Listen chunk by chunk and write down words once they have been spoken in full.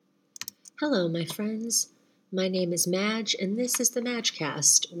Hello, my friends. My name is Madge, and this is the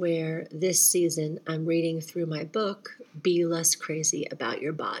Madgecast, where this season I'm reading through my book, Be Less Crazy About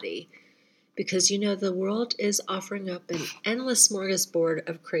Your Body. Because the world is offering up an endless smorgasbord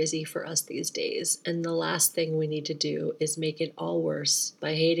of crazy for us these days, and the last thing we need to do is make it all worse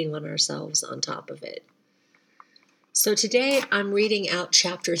by hating on ourselves on top of it. So today I'm reading out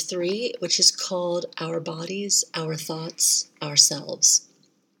Chapter 3, which is called Our Bodies, Our Thoughts, Ourselves,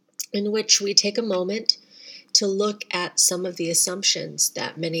 in which we take a moment to look at some of the assumptions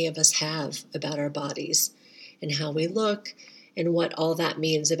that many of us have about our bodies and how we look and what all that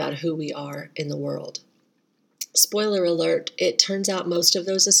means about who we are in the world. Spoiler alert, it turns out most of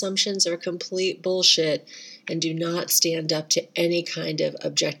those assumptions are complete bullshit and do not stand up to any kind of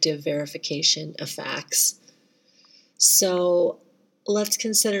objective verification of facts. So let's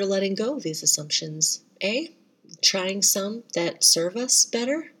consider letting go of these assumptions, eh? Trying some that serve us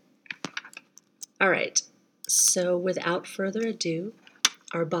better? All right, so without further ado,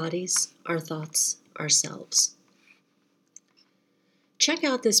 our bodies, our thoughts, ourselves. Check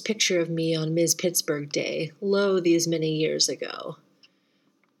out this picture of me on Ms. Pittsburgh Day, these many years ago.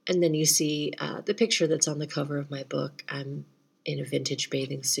 And then you see the picture that's on the cover of my book. I'm in a vintage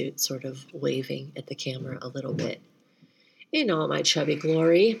bathing suit, sort of waving at the camera a little bit. In all my chubby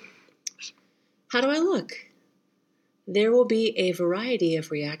glory. How do I look? There will be a variety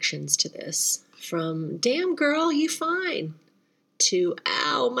of reactions to this, from "damn girl, you fine," to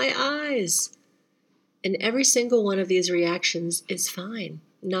 "ow, my eyes." And every single one of these reactions is fine.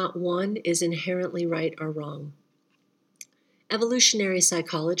 Not one is inherently right or wrong. Evolutionary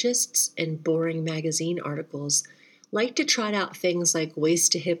psychologists and boring magazine articles like to trot out things like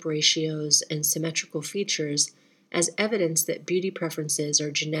waist-to-hip ratios and symmetrical features as evidence that beauty preferences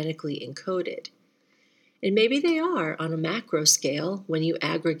are genetically encoded. And maybe they are on a macro scale when you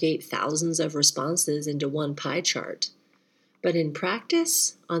aggregate thousands of responses into one pie chart. But in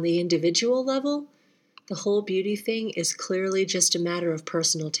practice, on the individual level, the whole beauty thing is clearly just a matter of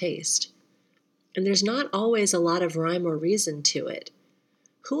personal taste. And there's not always a lot of rhyme or reason to it.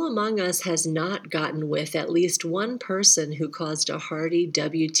 Who among us has not gotten with at least one person who caused a hearty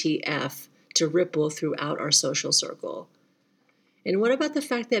WTF to ripple throughout our social circle? And what about the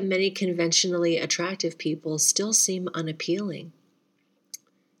fact that many conventionally attractive people still seem unappealing?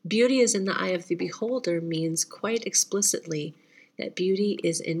 Beauty is in the eye of the beholder means quite explicitly that beauty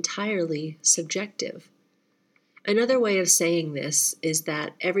is entirely subjective. Another way of saying this is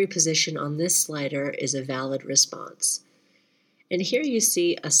that every position on this slider is a valid response. And here you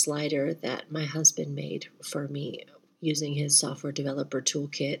see a slider that my husband made for me using his software developer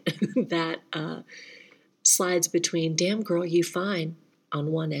toolkit that slides between "damn girl, you fine"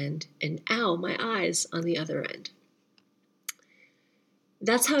 on one end and "ow, my eyes" on the other end.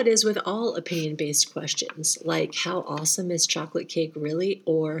 That's how it is with all opinion-based questions, like "how awesome is chocolate cake really?"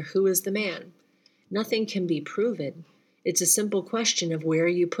 or "who is the man?" Nothing can be proven. It's a simple question of where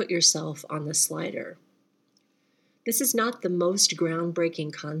you put yourself on the slider. This is not the most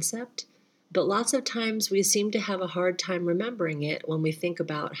groundbreaking concept, but lots of times we seem to have a hard time remembering it when we think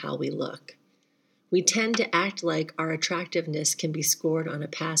about how we look. We tend to act like our attractiveness can be scored on a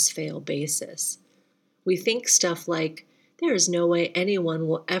pass-fail basis. We think stuff like, "there is no way anyone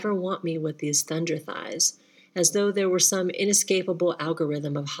will ever want me with these thunder thighs," as though there were some inescapable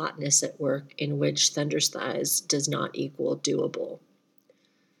algorithm of hotness at work in which thunder thighs does not equal doable.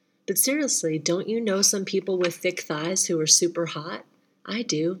 But seriously, don't you know some people with thick thighs who are super hot? I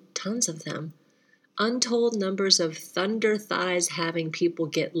do, tons of them. Untold numbers of thunder thighs having people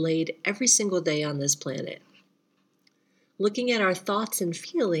get laid every single day on this planet. Looking at our thoughts and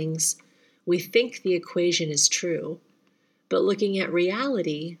feelings, we think the equation is true, but looking at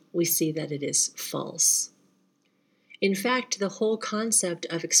reality, we see that it is false. In fact, the whole concept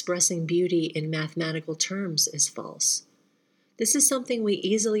of expressing beauty in mathematical terms is false. This is something we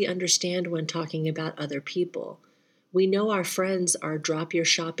easily understand when talking about other people. We know our friends are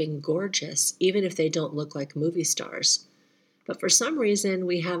drop-your-shopping gorgeous, even if they don't look like movie stars. But for some reason,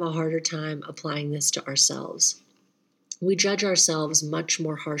 we have a harder time applying this to ourselves. We judge ourselves much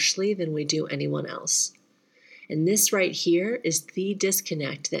more harshly than we do anyone else. And this right here is the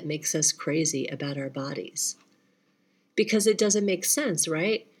disconnect that makes us crazy about our bodies. Because it doesn't make sense,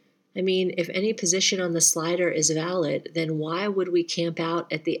 right? I mean, if any position on the slider is valid, then why would we camp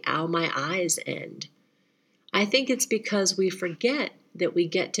out at the "ow, my eyes" end? I think it's because we forget that we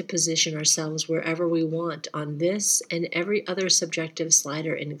get to position ourselves wherever we want on this and every other subjective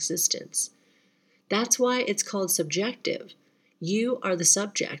slider in existence. That's why it's called subjective. You are the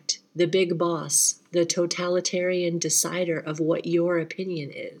subject, the big boss, the totalitarian decider of what your opinion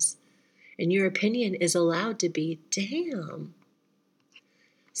is. and your opinion is allowed to be, damn.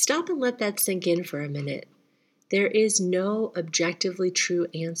 Stop and let that sink in for a minute. There is no objectively true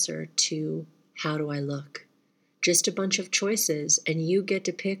answer to how do I look? Just a bunch of choices, and you get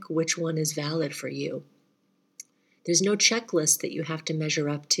to pick which one is valid for you. There's no checklist that you have to measure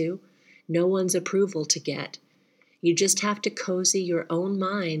up to, no one's approval to get. You just have to cozy your own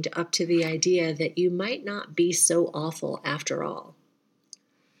mind up to the idea that you might not be so awful after all.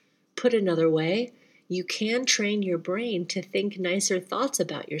 Put another way, you can train your brain to think nicer thoughts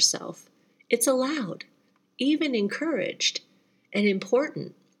about yourself. It's allowed, even encouraged, and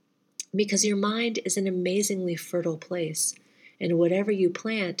important, because your mind is an amazingly fertile place, and whatever you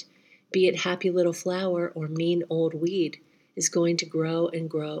plant, be it happy little flower or mean old weed, is going to grow and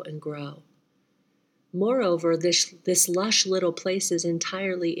grow and grow. Moreover, this lush little place is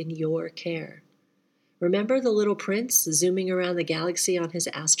entirely in your care. Remember the little prince zooming around the galaxy on his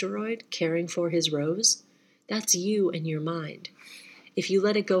asteroid, caring for his rose? That's you and your mind. If you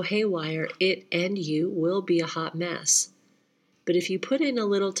let it go haywire, it and you will be a hot mess. But if you put in a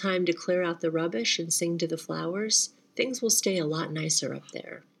little time to clear out the rubbish and sing to the flowers, things will stay a lot nicer up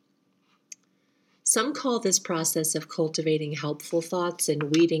there. Some call this process of cultivating helpful thoughts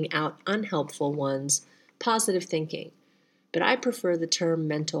and weeding out unhelpful ones positive thinking, but I prefer the term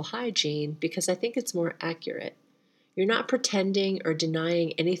mental hygiene because I think it's more accurate. You're not pretending or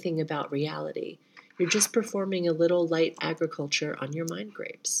denying anything about reality. You're just performing a little light agriculture on your mind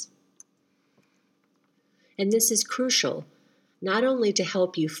grapes. And this is crucial, not only to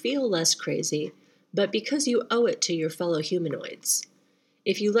help you feel less crazy, but because you owe it to your fellow humanoids.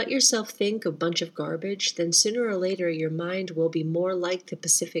 If you let yourself think a bunch of garbage, then sooner or later your mind will be more like the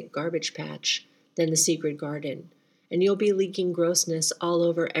Pacific garbage patch than the secret garden, and you'll be leaking grossness all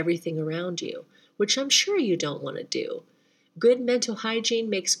over everything around you, which I'm sure you don't want to do. Good mental hygiene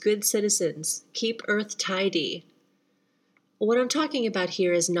makes good citizens. Keep Earth tidy. What I'm talking about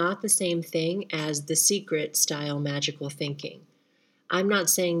here is not the same thing as the secret style magical thinking. I'm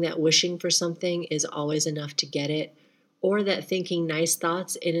not saying that wishing for something is always enough to get it, or that thinking nice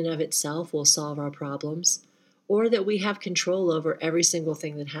thoughts in and of itself will solve our problems, or that we have control over every single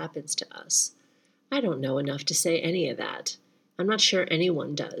thing that happens to us. I don't know enough to say any of that. I'm not sure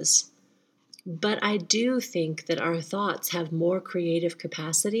anyone does. But I do think that our thoughts have more creative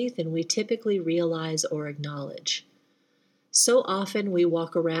capacity than we typically realize or acknowledge. So often we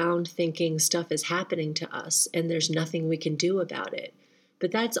walk around thinking stuff is happening to us and there's nothing we can do about it.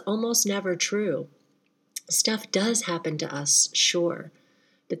 But that's almost never true. Stuff does happen to us, sure,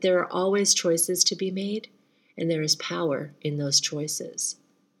 but there are always choices to be made, and there is power in those choices.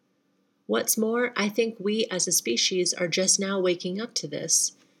 What's more, I think we as a species are just now waking up to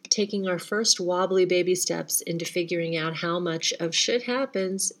this, taking our first wobbly baby steps into figuring out how much of shit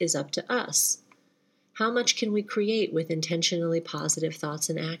happens is up to us. How much can we create with intentionally positive thoughts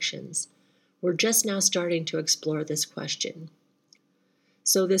and actions? We're just now starting to explore this question.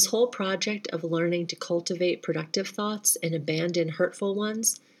 So this whole project of learning to cultivate productive thoughts and abandon hurtful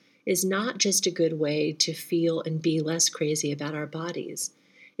ones is not just a good way to feel and be less crazy about our bodies.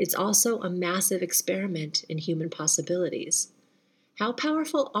 It's also a massive experiment in human possibilities. How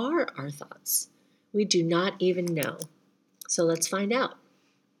powerful are our thoughts? We do not even know. So let's find out.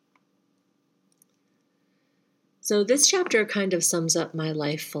 So this chapter kind of sums up my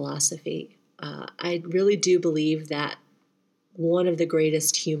life philosophy. I really do believe that one of the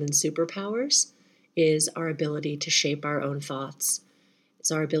greatest human superpowers is our ability to shape our own thoughts.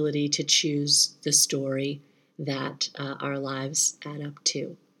 It's our ability to choose the story that our lives add up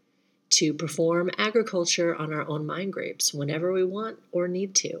to perform agriculture on our own mind grapes whenever we want or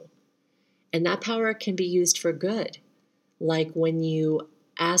need to. And that power can be used for good. Like when you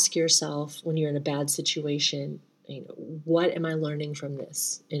ask yourself, when you're in a bad situation, what am I learning from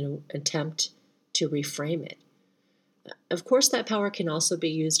this, in an attempt to reframe it? Of course, that power can also be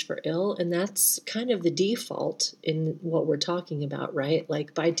used for ill, and that's kind of the default in what we're talking about, right?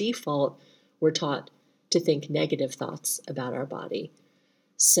 Like by default, we're taught to think negative thoughts about our body.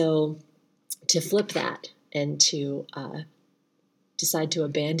 So to flip that and to decide to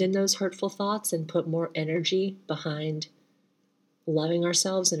abandon those hurtful thoughts and put more energy behind loving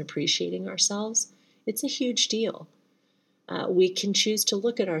ourselves and appreciating ourselves, it's a huge deal. We can choose to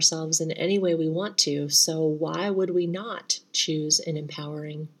look at ourselves in any way we want to, so why would we not choose an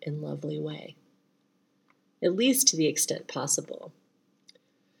empowering and lovely way? At least to the extent possible.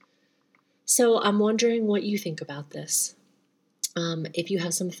 So I'm wondering what you think about this. If you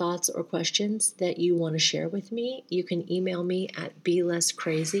have some thoughts or questions that you want to share with me, you can email me at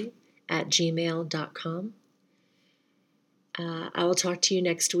belesscrazy@gmail.com. I will talk to you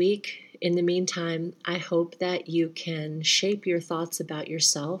next week. in the meantime, I hope that you can shape your thoughts about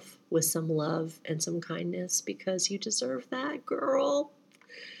yourself with some love and some kindness, because you deserve that, girl.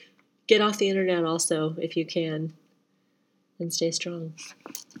 Get off the internet also if you can, and stay strong.